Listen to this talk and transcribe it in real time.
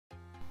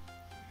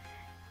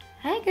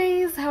Hi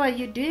guys, how are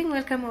you doing?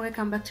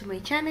 Welcome back to my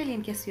channel.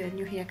 In case you are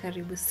new here,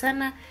 karibu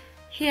sana.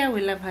 Here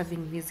we love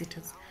having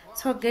visitors.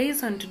 So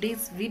guys, on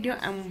today's video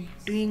I'm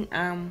doing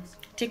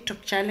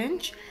TikTok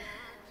challenge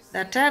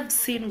that I've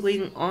seen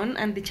going on,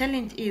 and the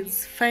challenge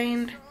is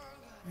find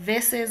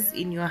vases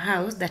in your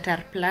house that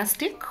are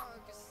plastic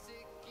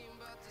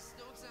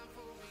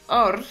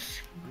or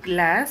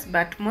glass,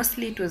 but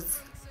mostly it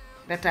was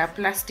that are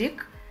plastic,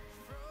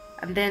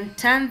 and then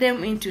turn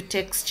them into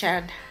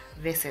textured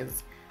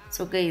vases.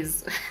 So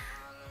guys,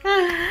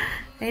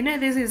 I know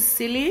this is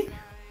silly,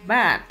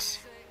 but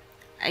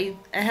I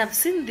have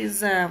seen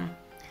these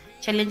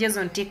challenges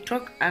on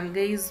TikTok, and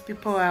guys,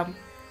 people are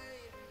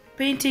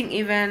painting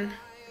even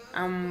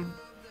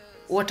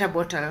water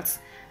bottles,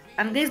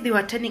 and guys, they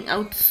were turning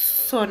out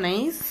so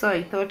nice. So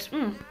I thought,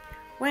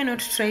 why not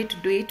try to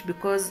do it?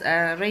 Because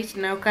right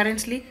now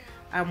currently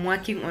I'm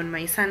working on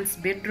my son's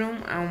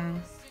bedroom.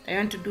 I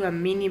want to do a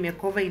mini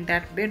makeover in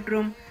that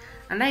bedroom,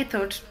 and I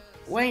thought,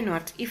 why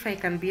not, if I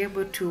can be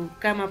able to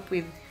come up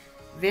with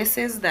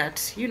vases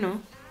that, you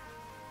know,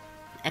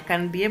 I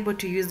can be able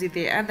to use in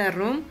the other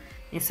room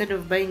instead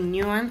of buying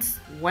new ones,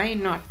 why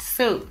not?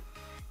 So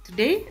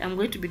today I'm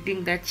going to be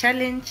doing that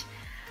challenge,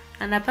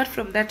 and apart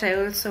from that I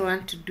also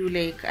want to do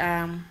like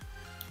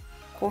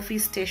coffee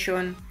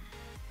station,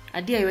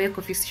 a DIY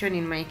coffee station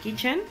in my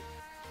kitchen.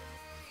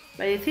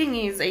 But the thing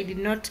is, I did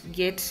not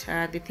get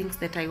the things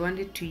that I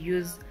wanted to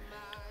use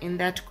in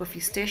that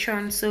coffee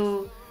station,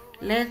 so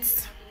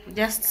let's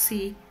just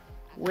see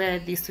where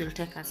this will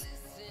take us.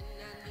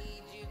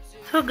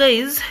 So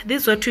guys,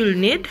 this is what you'll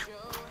need: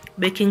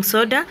 baking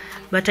soda,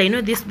 but I know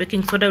this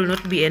baking soda will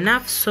not be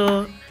enough,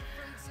 so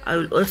I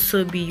will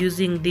also be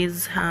using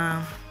this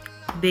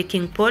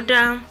baking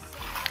powder.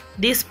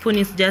 This spoon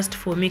is just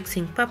for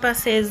mixing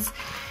purposes.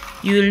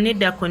 You will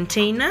need a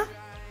container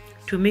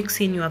to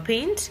mix in your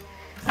paint.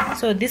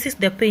 So this is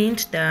the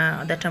paint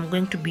that I'm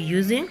going to be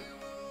using,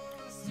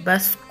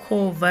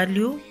 Basco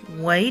Value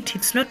white.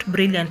 It's not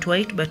brilliant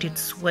white, but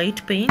it's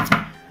white paint.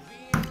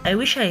 I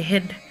wish I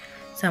had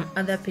some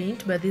other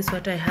paint, but this is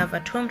what I have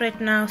at home right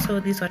now, so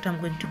this is what I'm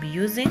going to be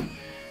using,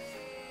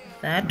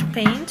 that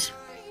paint.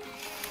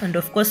 And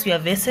of course your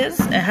vases.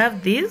 I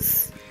have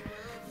this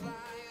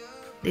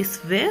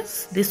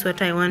vase. This is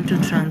what I want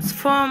to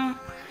transform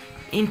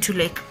into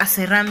like a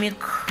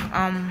ceramic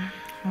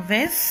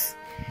vase.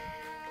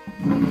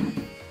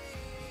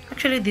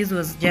 Actually, this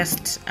was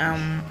just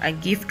a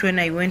gift when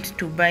I went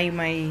to buy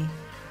my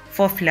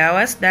 4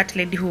 flowers. That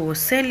lady who was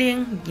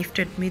selling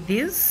gifted me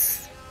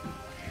this.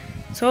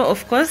 So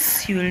of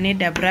course you will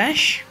need a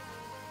brush.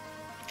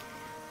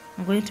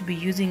 I'm going to be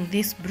using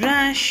this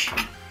brush,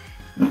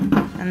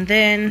 and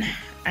then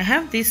I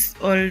have this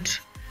old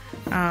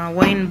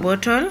wine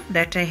bottle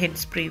that I had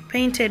spray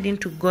painted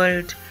into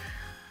gold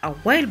a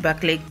while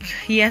back,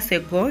 like years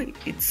ago.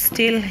 It's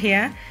still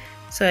here,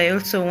 so I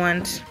also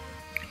want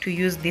to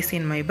use this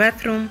in my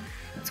bathroom.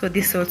 So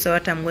this is also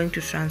what I'm going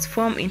to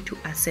transform into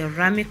a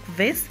ceramic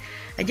vase.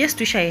 I just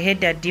wish I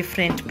had a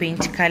different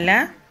paint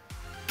color,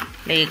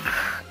 like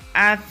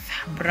earth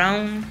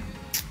brown.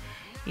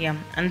 Yeah.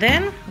 And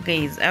then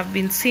guys, I've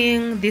been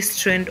seeing this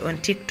trend on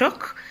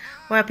TikTok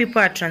where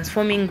people are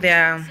transforming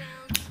their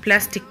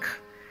plastic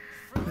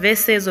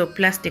vases or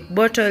plastic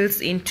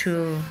bottles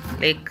into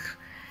like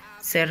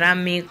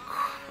ceramic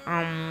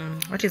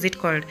what is it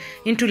called,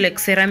 into like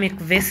ceramic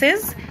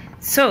vases.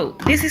 So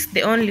this is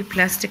the only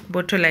plastic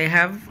bottle I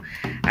have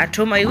at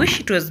home. I wish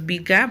it was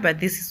bigger, but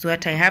this is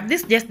what I have.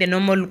 This is just the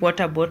normal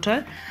water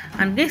bottle.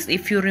 And this,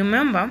 if you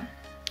remember,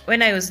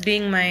 when I was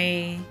doing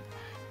my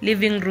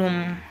living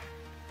room,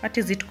 what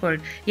is it called,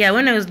 yeah,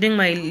 when I was doing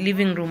my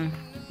living room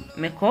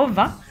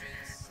makeover,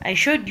 I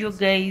showed you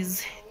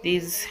guys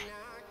this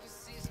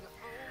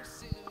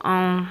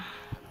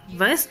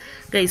vase.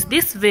 Guys,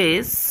 this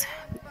vase,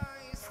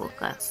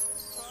 focus,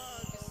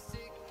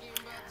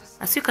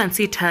 as you can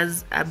see, it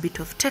has a bit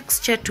of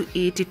texture to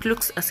it. It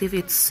looks as if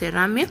it's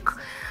ceramic,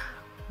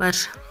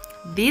 but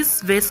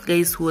this vase,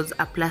 guys, was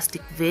a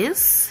plastic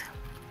vase.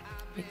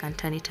 We can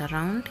turn it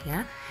around.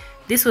 Yeah,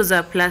 this was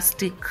a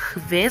plastic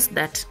vase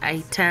that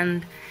I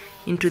turned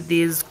into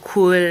this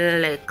cool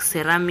like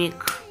ceramic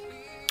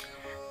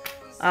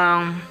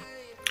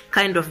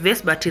kind of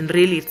vase, but in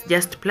really it's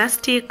just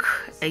plastic.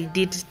 I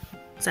did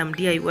some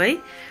DIY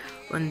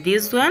on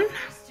this one.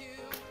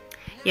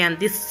 Yeah, and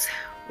this is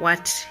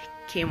what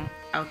came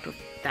out of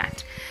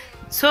that.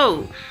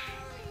 So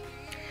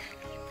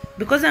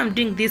because I'm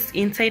doing this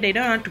inside, I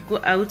don't want to go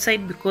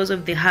outside because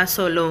of the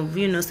hassle of,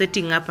 you know,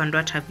 setting up and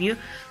what have you.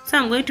 So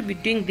I'm going to be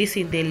doing this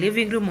in the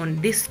living room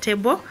on this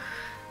table.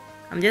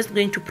 I'm just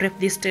going to prep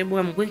this table.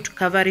 I'm going to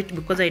cover it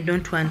because I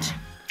don't want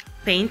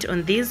paint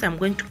on this. I'm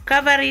going to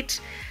cover it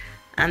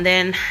and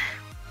then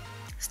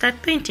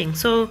start painting.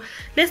 So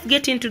let's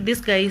get into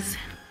this, guys.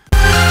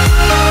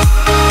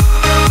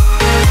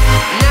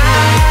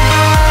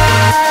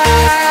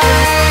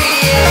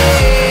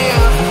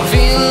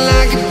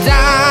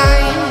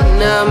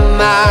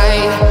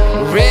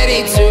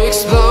 Ready to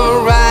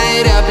explore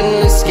right up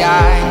in the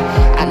sky.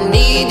 I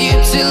need you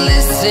to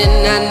listen,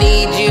 I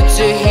need you to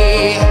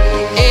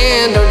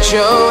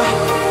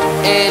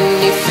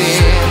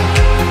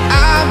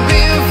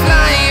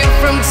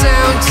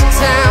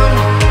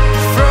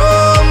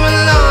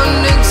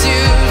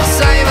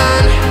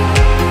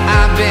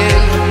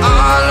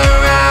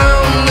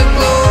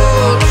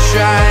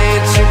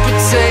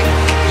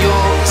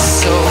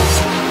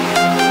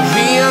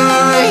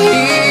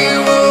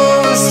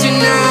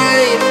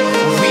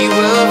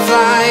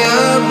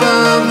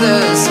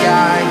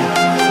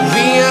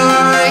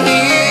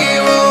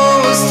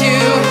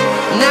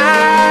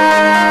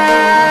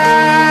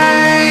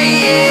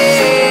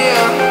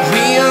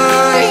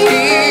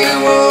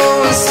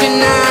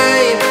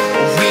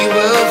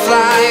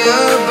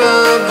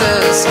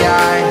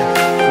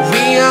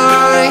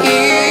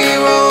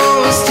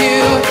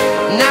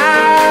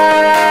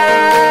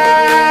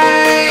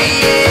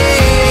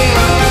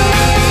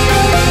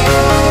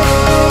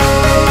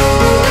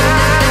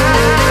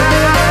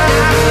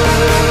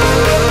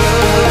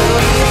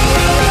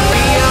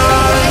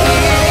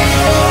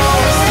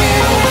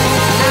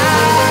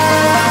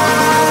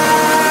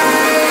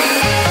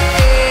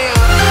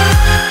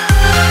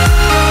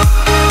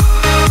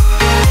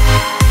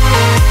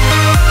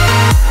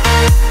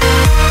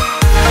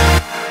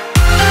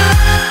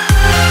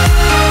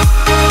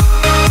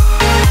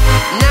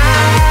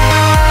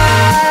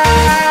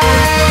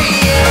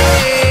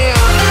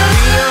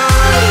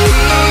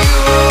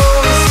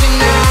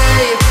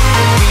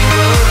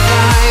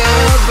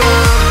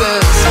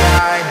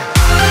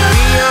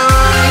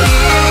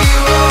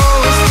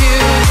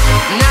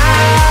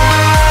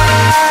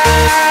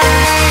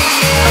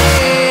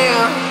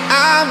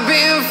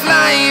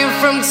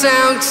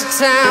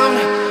town,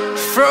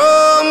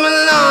 from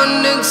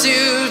London to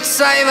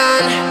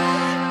Taiwan.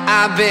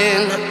 I've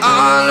been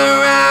all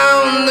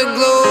around the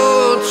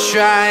globe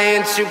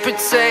trying to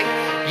protect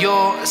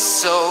your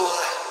soul.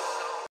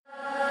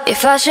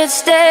 If I should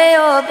stay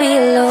or be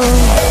alone,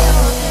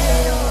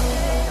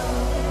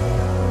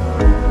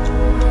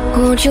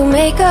 won't you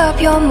make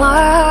up your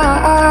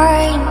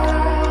mind?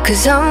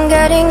 'Cause I'm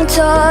getting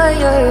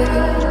tired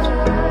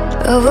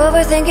of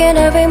overthinking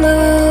every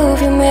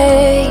move you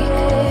make,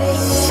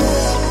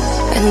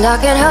 and I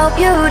can help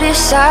you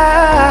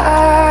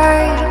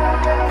decide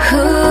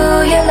who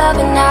you're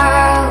loving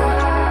now,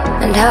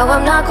 and how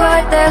I'm not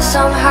quite there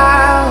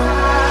somehow.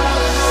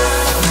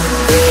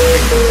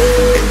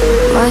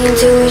 My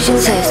intuition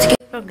says to get.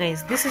 So guys,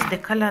 this is the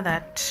color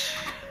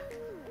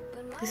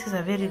this is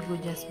a very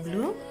gorgeous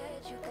blue.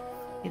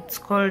 It's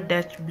called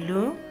Dutch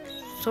blue.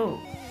 So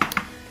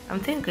I'm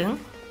thinking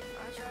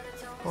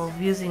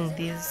of using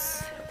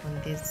this on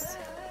this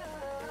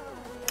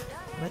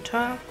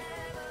bottle,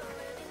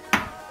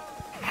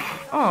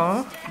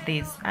 or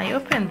this. I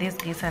opened this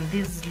guys, and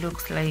this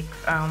looks like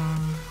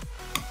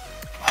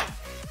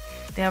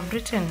they have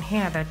written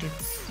here that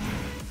it's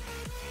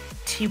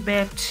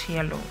Tibet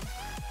yellow,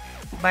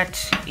 but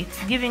it's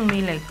giving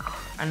me like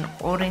an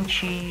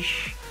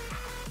orangish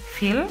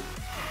feel.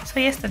 So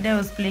yesterday I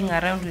was playing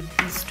around with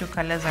these two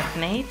colors at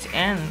night,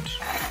 and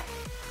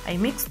I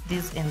mixed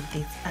this and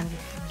this, and it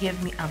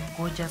gave me a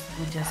gorgeous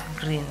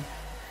green.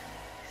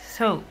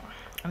 So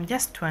I'm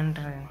just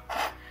wondering,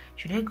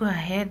 should I go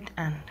ahead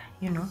and,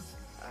 you know,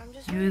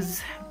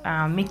 use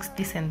mix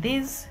this and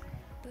this,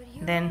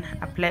 then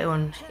apply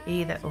on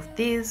either of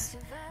these,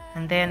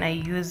 and then I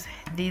use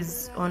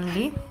this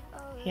only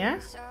here,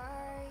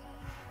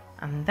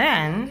 and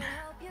then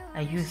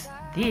I use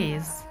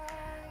this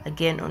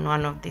again on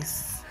one of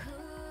these.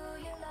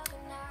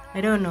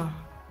 I don't know.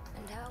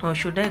 Or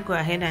should I go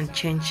ahead and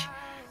change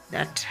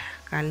that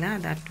color,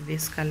 that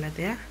vase color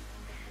there?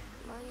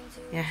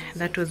 Yeah,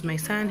 that was my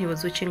son. He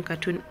was watching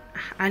cartoon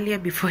earlier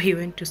before he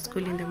went to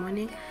school in the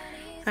morning.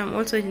 So I'm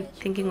also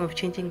thinking of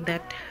changing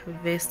that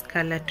vase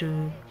color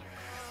to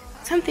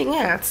something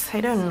else.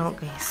 I don't know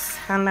guys.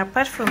 And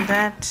apart from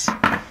that,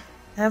 I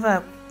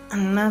have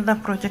another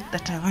project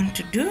that I want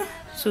to do.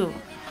 So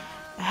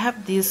I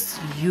have this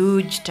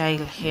huge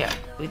tile here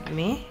with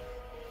me.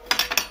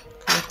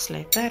 Looks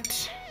like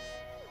that.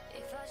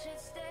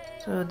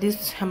 So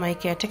this, my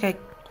caretaker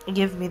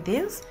gave me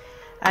this.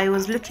 I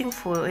was looking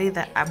for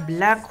either a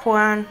black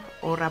one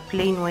or a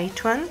plain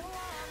white one,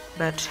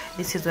 but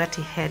this is what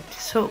he had.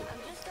 So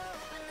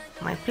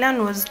my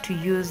plan was to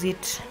use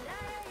it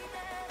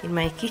in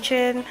my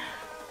kitchen,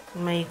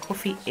 in my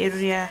coffee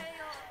area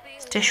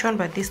station,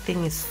 but this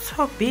thing is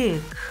so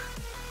big,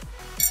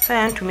 so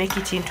I want to make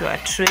it into a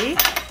tray.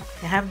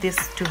 I have these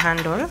two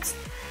handles.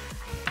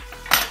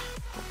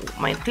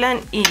 My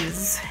plan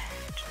is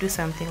to do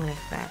something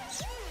like that,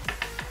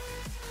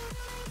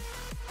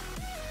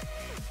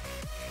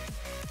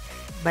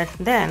 but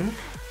then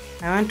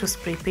I want to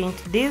spray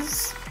paint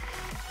this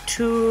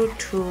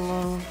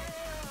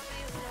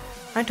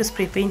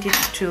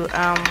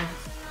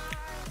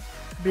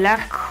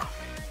black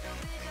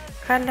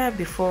color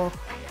before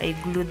I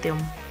glue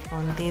them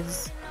on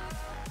this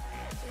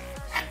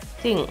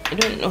thing. I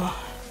don't know,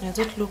 does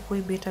it look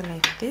way better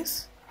like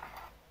this?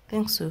 I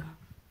think so,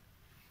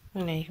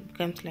 when it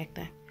becomes like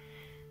that.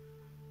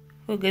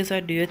 So guys,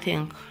 what do you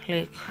think?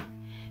 Like,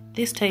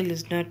 this tile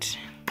is not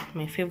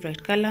my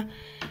favorite color,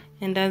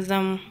 and as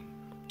I'm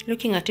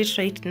looking at it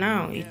right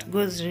now, it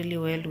goes really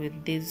well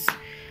with these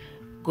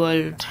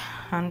gold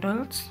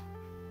handles.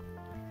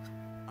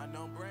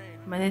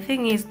 But the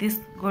thing is, these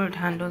gold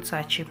handles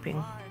are chipping.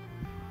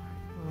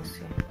 Let me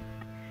see.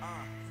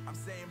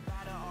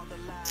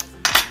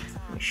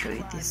 Let me show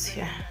you this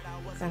here.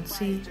 You can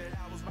see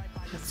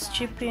it's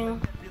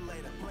chipping.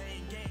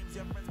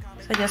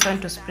 So I just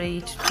want to spray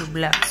it to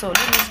black. So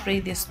let me spray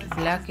this to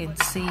black and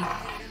see.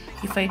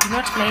 If I do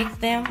not like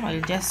them,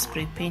 I'll just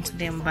spray paint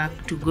them back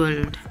to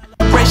gold.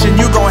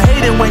 You gon'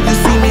 hate it when you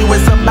see me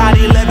with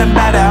somebody living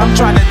better. I'm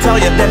trying to tell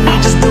you that me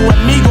just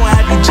doing me gon'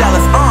 have you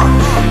jealous.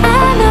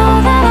 I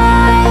know that I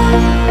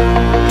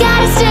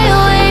gotta stay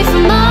away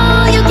from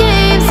all your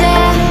games.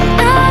 Yeah,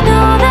 I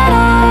know that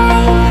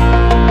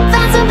I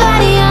found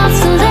somebody else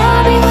to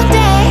love me one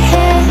day.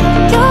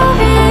 You'll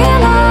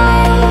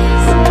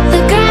realize the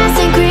grass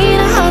ain't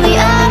greener on the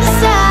other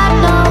side.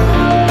 No,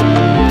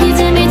 you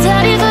did me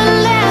dirty for the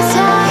last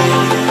time,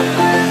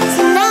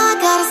 so now I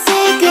gotta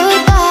say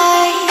goodbye.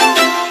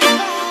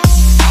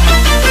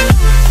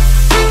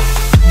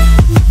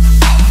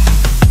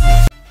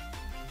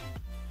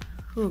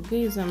 Oh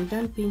guys, I'm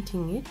done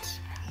painting it,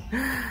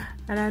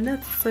 and I'm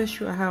not so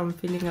sure how I'm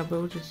feeling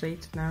about it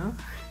right now.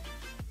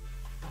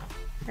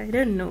 I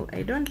don't know,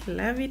 I don't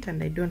love it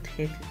and I don't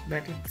hate it,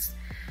 but it's,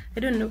 I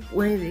don't know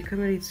why the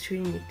camera is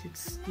showing it,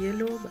 it's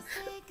yellow, but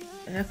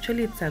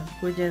actually it's a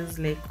gorgeous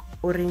like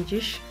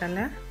orangish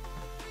color.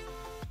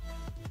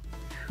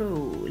 So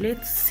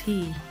let's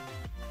see,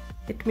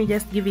 let me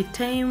just give it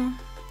time,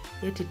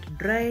 let it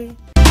dry.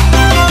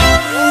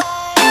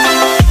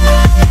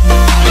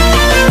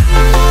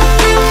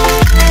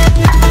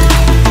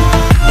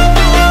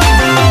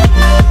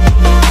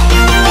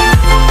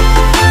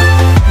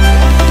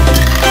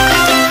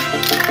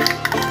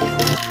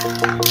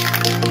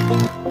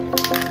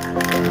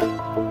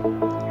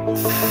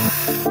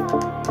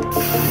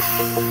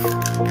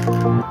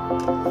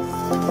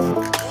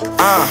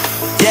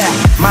 Yeah,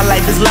 my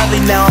life is lovely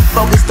now, I'm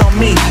focused on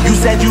me. You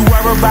said you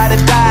were about to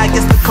die, I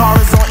guess the car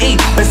is on E.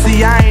 But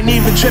see, I ain't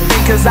even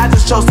tripping, cause I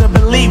just chose to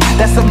believe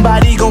that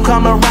somebody gon'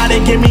 come around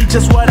and give me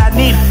just what I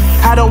need.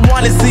 I don't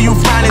wanna see you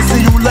finding,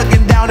 see you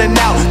looking down and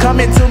out,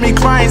 coming to me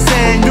crying,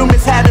 saying you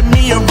miss having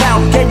me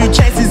around. Gave you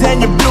chances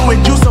and you blew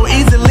it, you so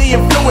easily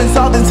influenced.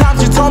 All the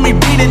times you told me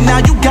beat it, now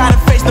you gotta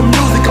face the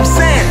music, I'm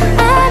saying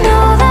I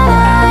know that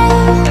I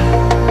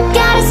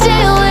gotta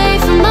stay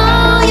away from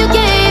all your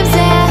games,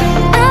 yeah.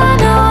 I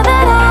know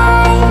that I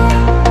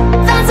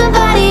found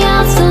somebody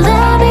else to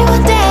love me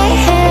one day,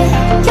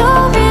 and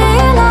you'll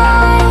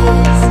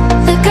realize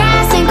the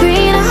grass ain't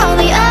greener on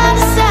the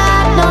other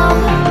side, no.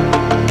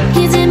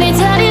 You did me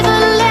dirty for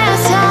the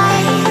last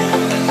time,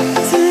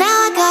 so now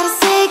I gotta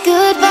say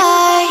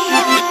goodbye.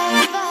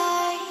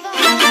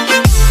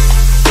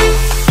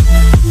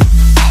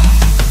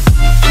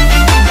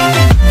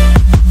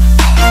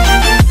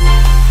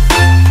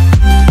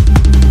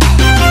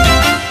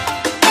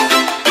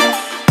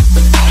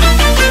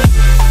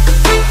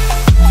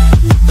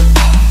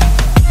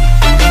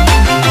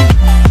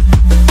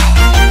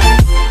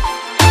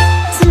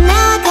 So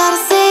now I gotta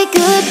say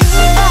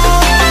goodbye.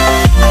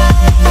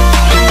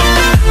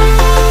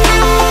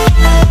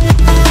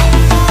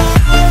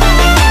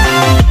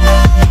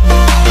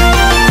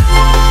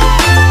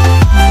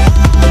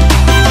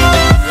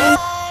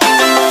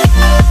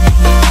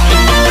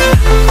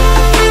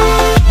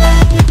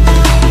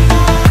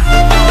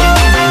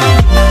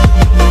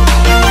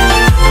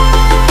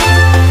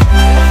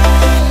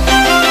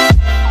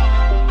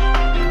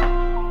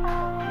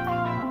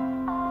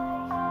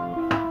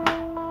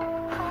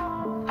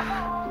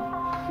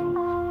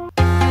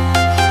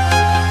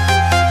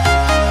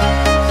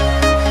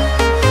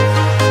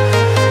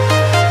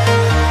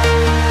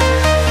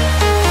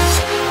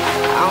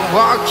 I'm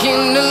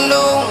walking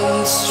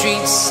alone, the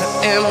streets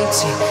are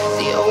empty.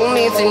 The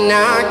only thing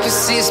I can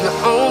see is my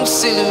own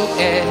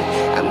silhouette.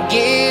 I'm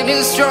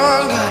getting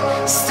stronger,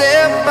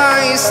 step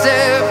by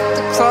step.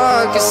 The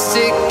clock is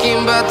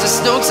ticking, but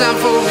there's no time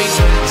for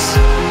regrets.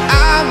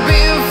 I've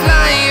been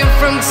flying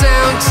from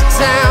town to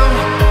town,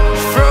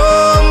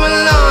 from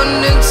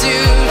London to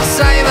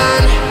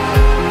Taiwan.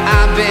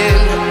 I've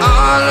been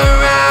all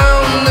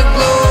around the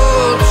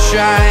globe,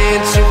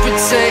 trying to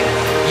protect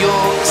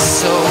your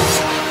soul.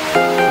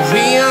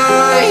 We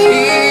are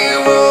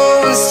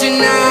heroes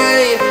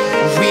tonight.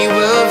 We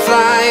will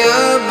fly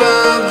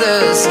above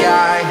the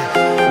sky.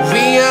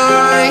 We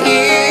are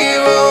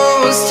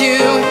heroes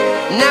tonight.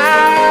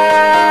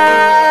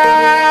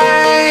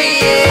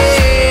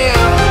 Yeah.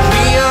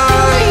 We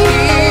are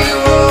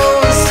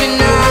heroes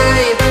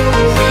tonight.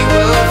 We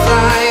will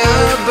fly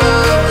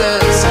above the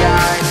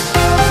sky.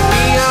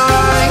 We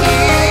are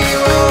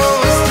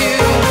heroes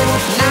tonight.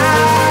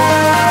 Yeah.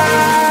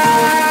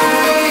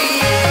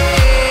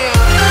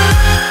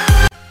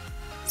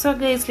 So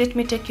guys, let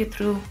me take you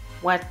through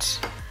what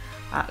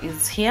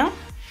is here.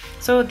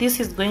 So this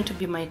is going to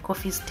be my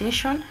coffee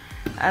station.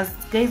 As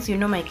guys, you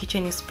know, my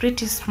kitchen is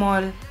pretty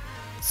small,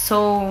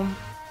 so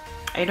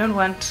I don't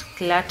want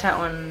clutter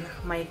on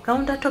my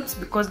countertops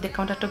because the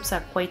countertops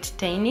are quite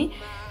tiny.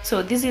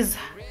 So this is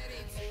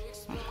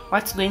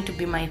what's going to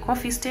be my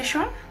coffee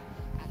station.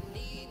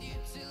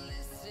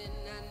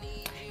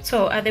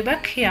 So at the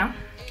back here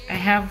I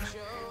have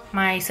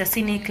my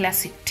Sasini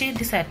classic tea.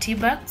 These are tea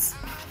bags,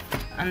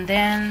 and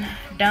then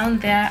down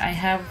there I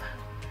have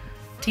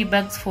tea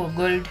bags for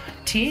gold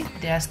tea.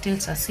 They are still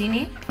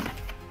Sasini.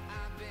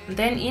 And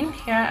then in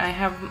here I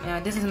have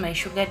this is my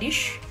sugar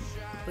dish.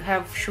 We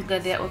have sugar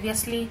there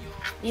obviously.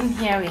 In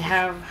here we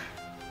have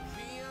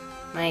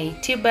my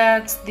tea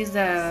bags. These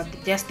are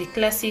just the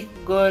classic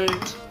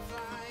gold,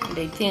 and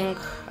I think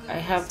I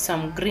have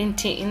some green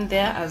tea in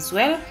there as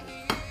well.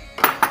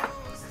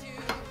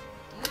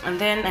 And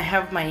then I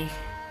have my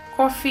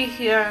coffee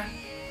here,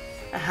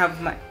 I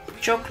have my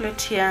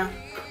chocolate here,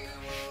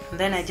 and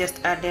then I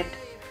just added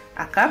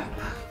a cup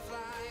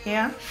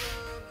here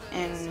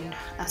and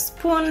a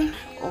spoon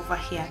over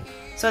here,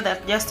 so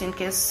that just in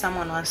case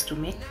someone wants to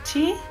make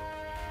tea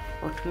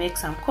or to make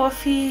some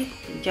coffee,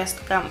 you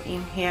just come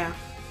in here,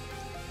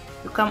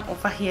 you come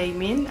over here, I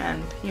mean,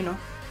 and you know,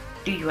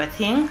 do your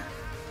thing.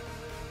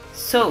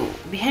 So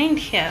behind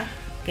here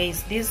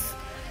guys, this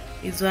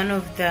is one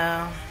of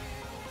the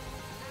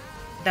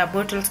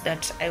bottles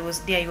that I was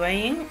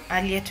DIYing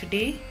earlier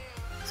today.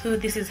 So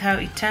this is how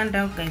it turned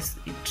out guys.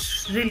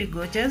 It's really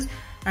gorgeous,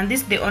 and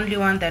this is the only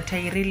one that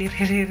I really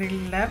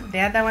love. The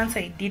other ones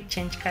I did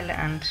change color,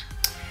 and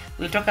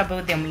we'll talk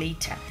about them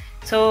later.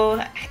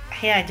 So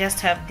here I just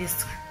have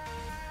this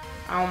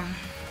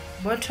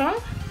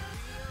bottle,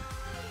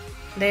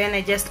 then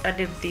I just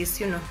added this,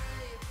 you know,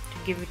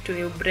 to give it to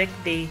you, break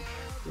the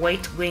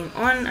white going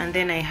on, and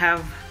then I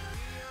have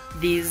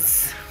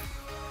these,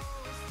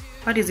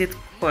 what is it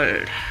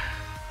called?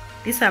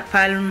 These are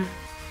palm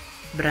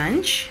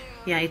branch.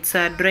 Yeah, it's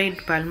a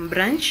dried palm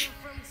branch.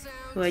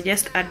 So I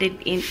just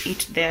added in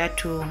it there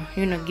to,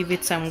 you know, give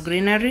it some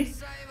greenery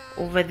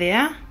over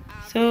there.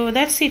 So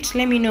that's it.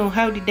 Let me know,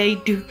 how did I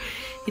do?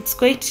 It's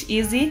quite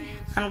easy.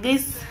 And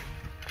guys,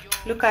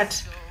 look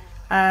at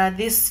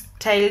this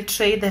tile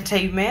tray that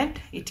I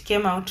made. It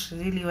came out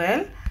really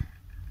well.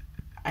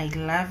 I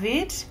love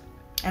it.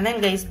 And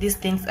then guys, these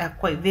things are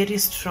quite very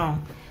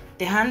strong.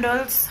 The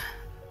handles,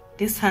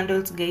 these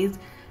handles guys,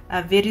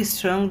 are very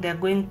strong. They're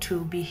going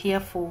to be here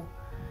for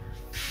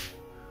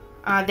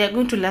they're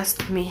going to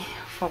last me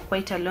for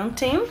quite a long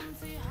time.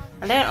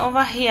 And then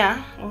over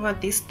here, over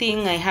this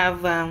thing, I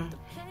have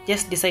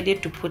just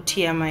decided to put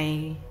here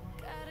my,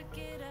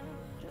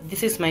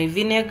 this is my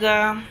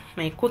vinegar,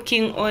 my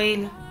cooking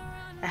oil.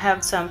 I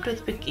have some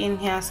toothpick in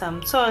here,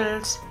 some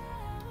salt,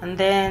 and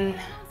then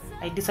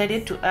I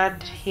decided to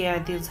add here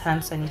this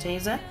hand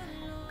sanitizer,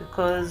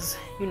 because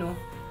you know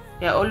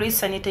we are always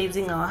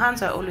sanitizing our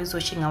hands, we are always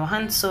washing our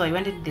hands, so I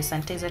wanted the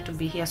sanitizer to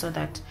be here so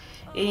that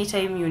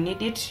anytime you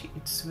need it,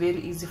 it's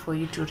very easy for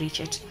you to reach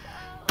it.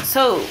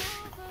 So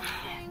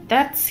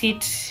that's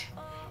it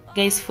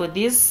guys for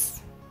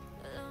this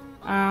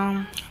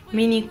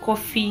mini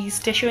coffee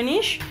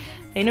station-ish.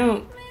 I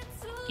know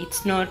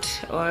it's not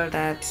all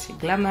that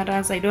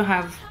glamorous. I don't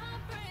have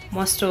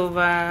most of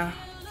my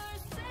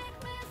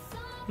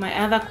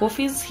other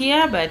coffees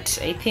here, but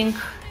I think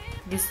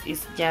this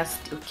is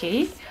just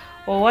okay.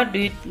 Or what do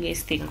you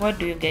guys think? What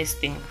do you guys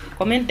think?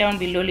 Comment down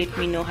below, let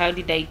me know, how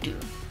did I do?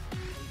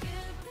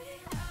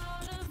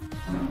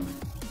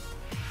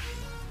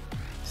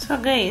 So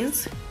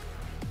guys,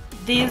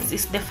 this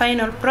is the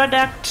final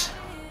product.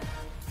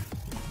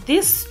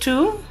 These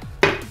two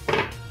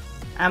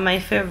are my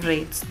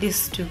favorites.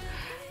 These two.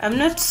 I'm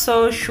not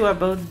so sure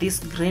about this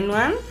green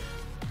one.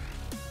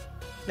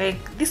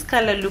 Like, this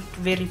color looked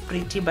very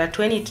pretty, but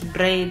when it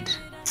dried,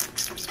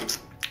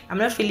 I'm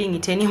not feeling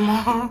it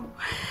anymore.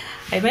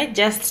 I might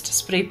just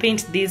spray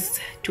paint this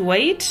to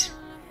white.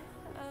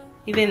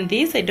 Even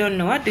this, I don't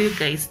know. What do you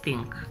guys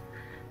think?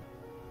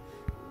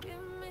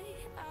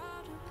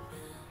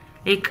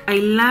 Like, I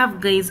love,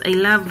 guys, I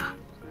love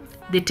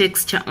the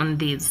texture on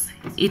this.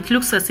 It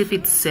looks as if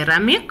it's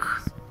ceramic.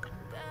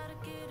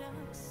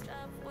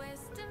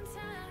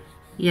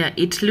 Yeah,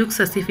 it looks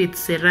as if it's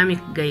ceramic,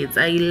 guys.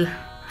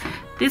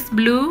 This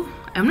blue,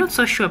 I'm not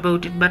so sure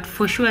about it, but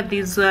for sure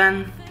this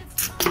one,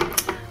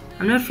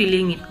 I'm not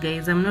feeling it,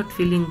 guys. I'm not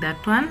feeling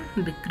that one,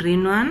 the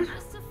green one.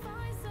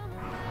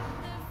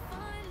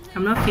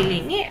 I'm not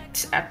feeling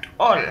it at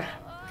all.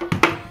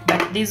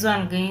 But this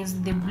one,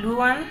 guys, the blue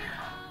one,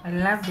 I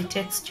love the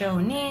texture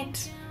on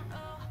it.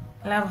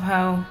 Love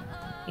how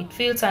it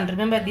feels. And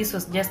remember, this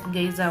was just,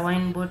 guys, a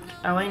wine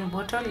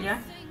bottle. Yeah,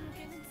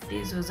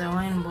 this was a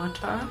wine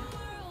bottle.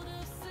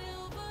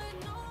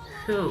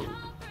 So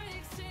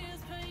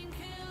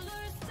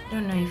I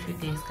don't know if you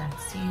guys can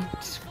see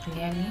it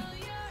clearly,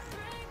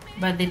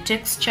 but the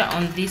texture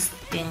on these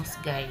things,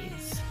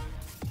 guys,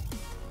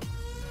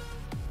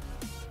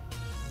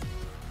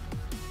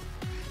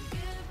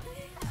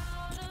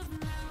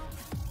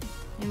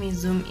 let me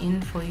zoom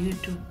in for you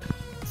to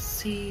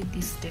see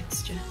this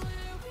texture.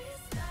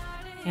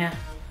 Yeah,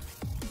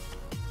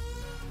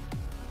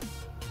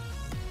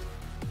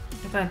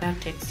 look at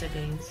that texture,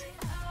 guys.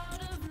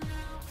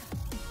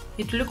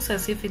 It looks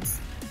as if it's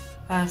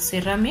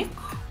ceramic.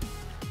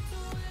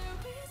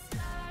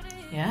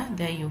 Yeah,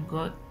 there you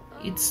go.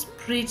 It's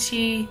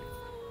pretty,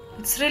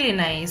 it's really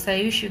nice.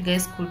 I wish you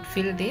guys could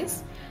feel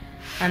this.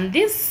 And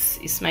this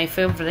is my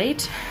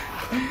favorite.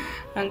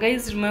 And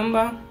guys,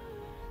 remember,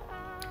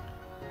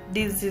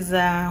 this is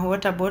a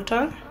water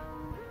bottle.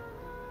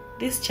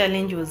 This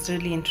challenge was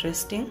really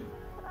interesting.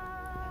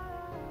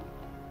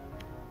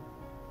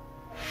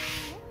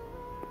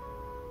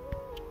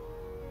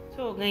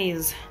 So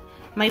guys,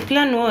 my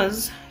plan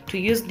was to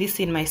use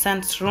this in my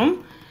son's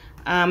room.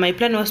 My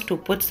plan was to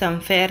put some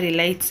fairy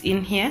lights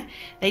in here.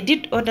 I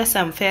did order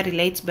some fairy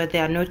lights, but they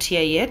are not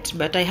here yet.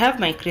 But I have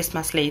my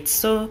Christmas lights,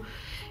 so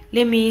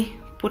let me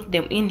put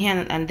them in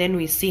here and then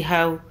we see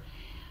how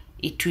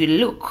it will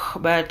look.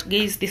 But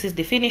guys, this is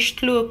the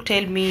finished look.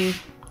 Tell me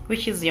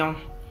which is your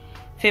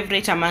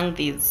favorite among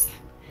these.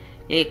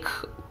 Like,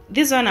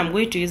 this one, I'm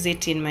going to use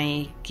it in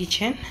my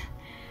kitchen.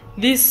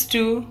 These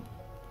two,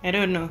 I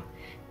don't know,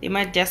 they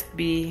might just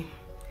be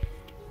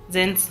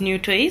Zen's new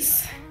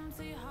toys.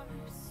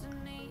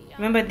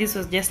 Remember, this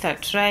was just a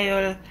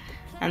trial.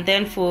 And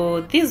then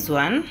for this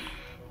one,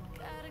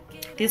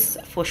 this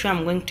for sure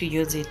I'm going to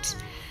use it.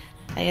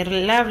 I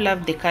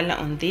love the color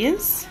on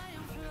this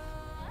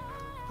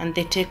and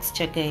the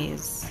texture,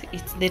 guys.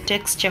 It's the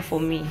texture for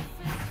me.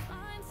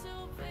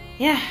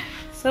 Yeah,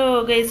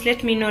 so guys,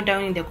 let me know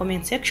down in the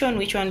comment section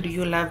which one do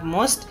you love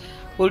most.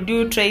 Would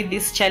you try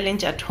this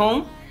challenge at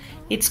home?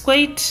 It's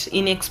quite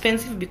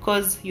inexpensive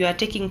because you are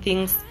taking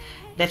things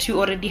that you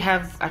already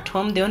have at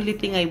home. The only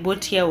thing I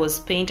bought here was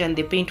paint, and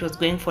the paint was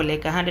going for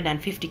like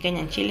 150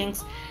 Kenyan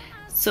shillings.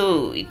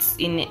 so it's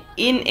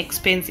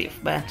inexpensive,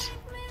 but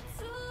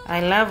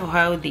I love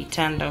how they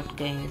turned out,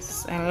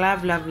 guys. I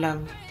love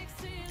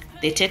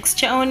the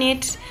texture on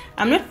it.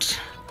 I'm not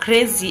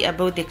crazy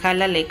about the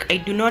color, like I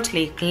do not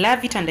like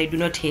love it and I do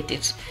not hate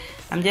it.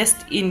 I'm just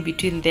in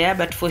between there,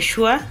 but for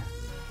sure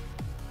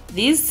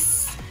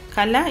this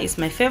color is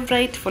my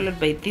favorite, followed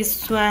by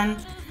this one,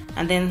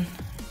 and then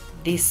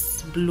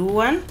this blue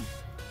one.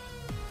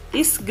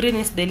 This green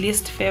is the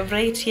least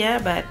favorite here,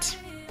 but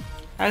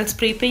I'll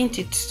spray paint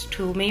it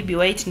to maybe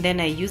white and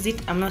then I use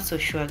it. I'm not so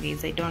sure,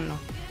 guys, I don't know,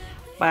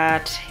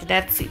 but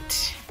that's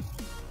it.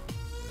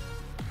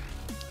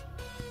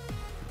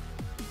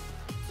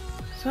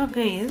 So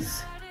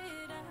guys,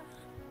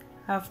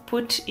 I've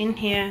put in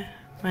here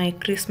my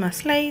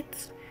Christmas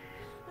lights,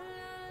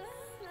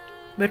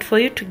 but for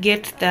you to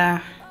get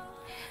the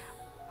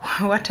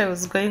what I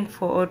was going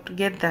for, or to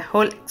get the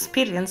whole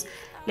experience,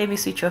 let me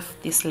switch off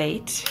this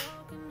light.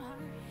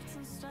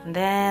 And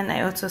then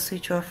I also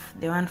switch off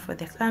the one for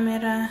the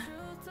camera.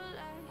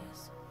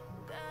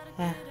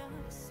 Yeah,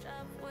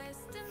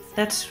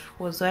 that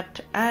was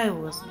what I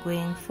was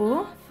going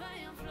for.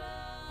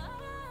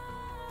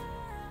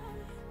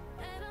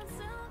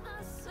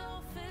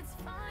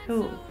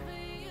 Oh,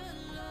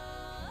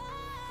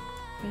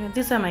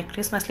 these are my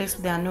Christmas lights.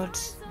 They are not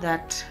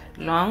that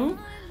long,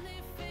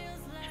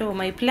 so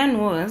my plan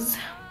was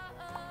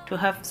to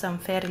have some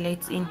fairy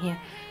lights in here.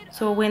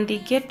 So when they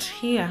get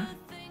here,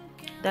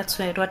 that's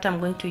what I'm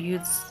going to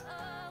use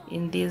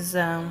in this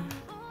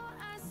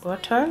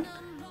bottle.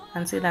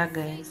 And see that,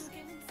 guys,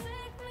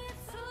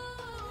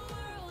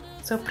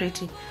 so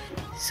pretty.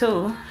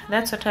 So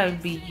that's what I'll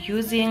be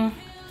using.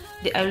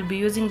 I will be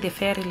using the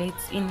fairy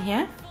lights in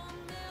here.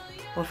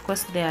 Of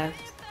course, there are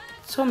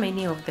so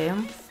many of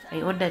them.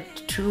 I ordered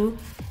 2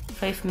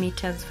 5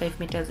 meters, 5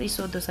 meters each,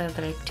 so those are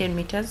like 10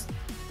 meters.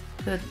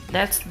 So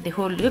that's the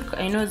whole look.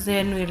 I know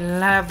Zen will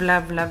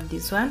love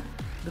this one,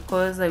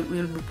 because I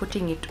will be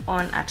putting it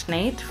on at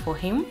night for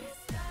him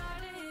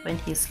when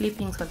he's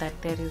sleeping, so that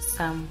there is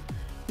some,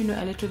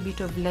 a little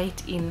bit of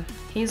light in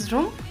his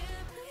room,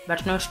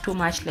 but not too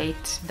much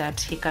light that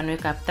he can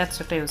wake up. That's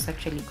what I was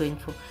actually going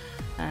for.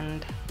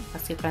 And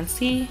as you can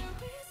see,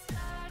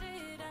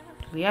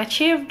 we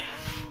achieved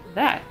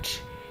that.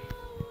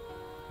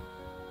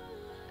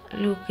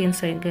 Look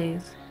inside,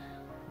 guys.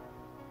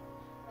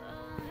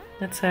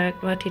 That's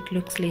what it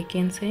looks like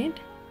inside.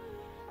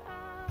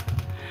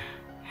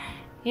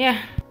 Yeah,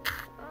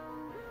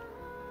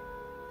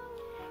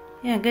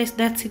 guys,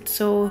 that's it.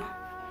 So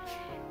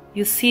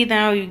you see,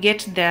 now you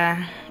get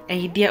the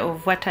idea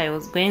of what I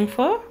was going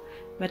for.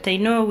 But I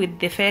know with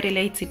the fairy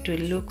lights it will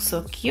look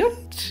so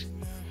cute.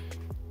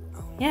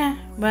 Yeah,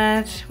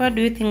 but what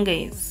do you think,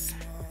 guys?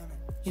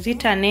 Is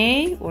it an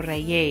A or a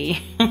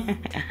yay?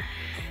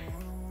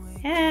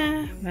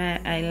 Yeah,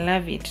 but I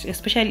love it,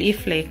 especially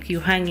if like you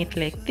hang it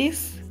like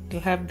this. You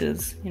have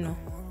those,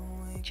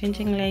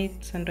 changing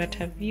lights and what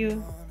have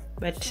you.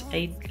 But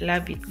I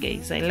love it,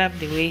 guys. I love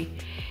the way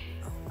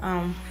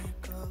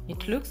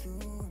it looks.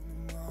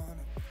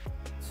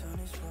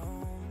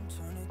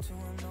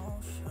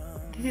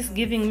 This is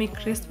giving me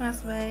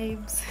Christmas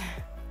vibes.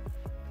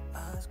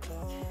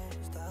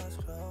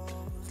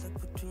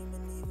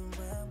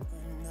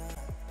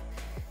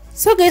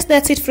 So guys,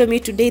 that's it from me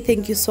today.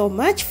 Thank you so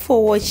much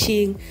for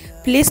watching.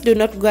 Please do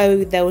not go away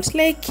without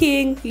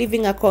liking,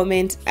 leaving a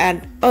comment,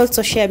 and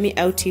also share me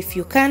out if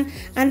you can.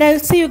 And I'll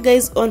see you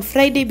guys on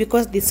Friday,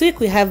 because this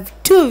week we have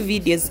 2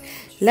 videos.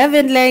 Love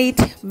and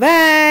light.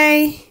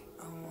 Bye.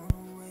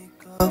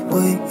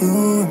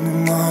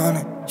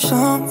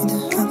 Show me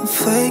there's nothing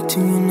fake to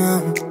you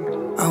now.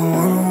 I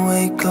wanna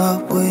wake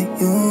up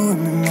with you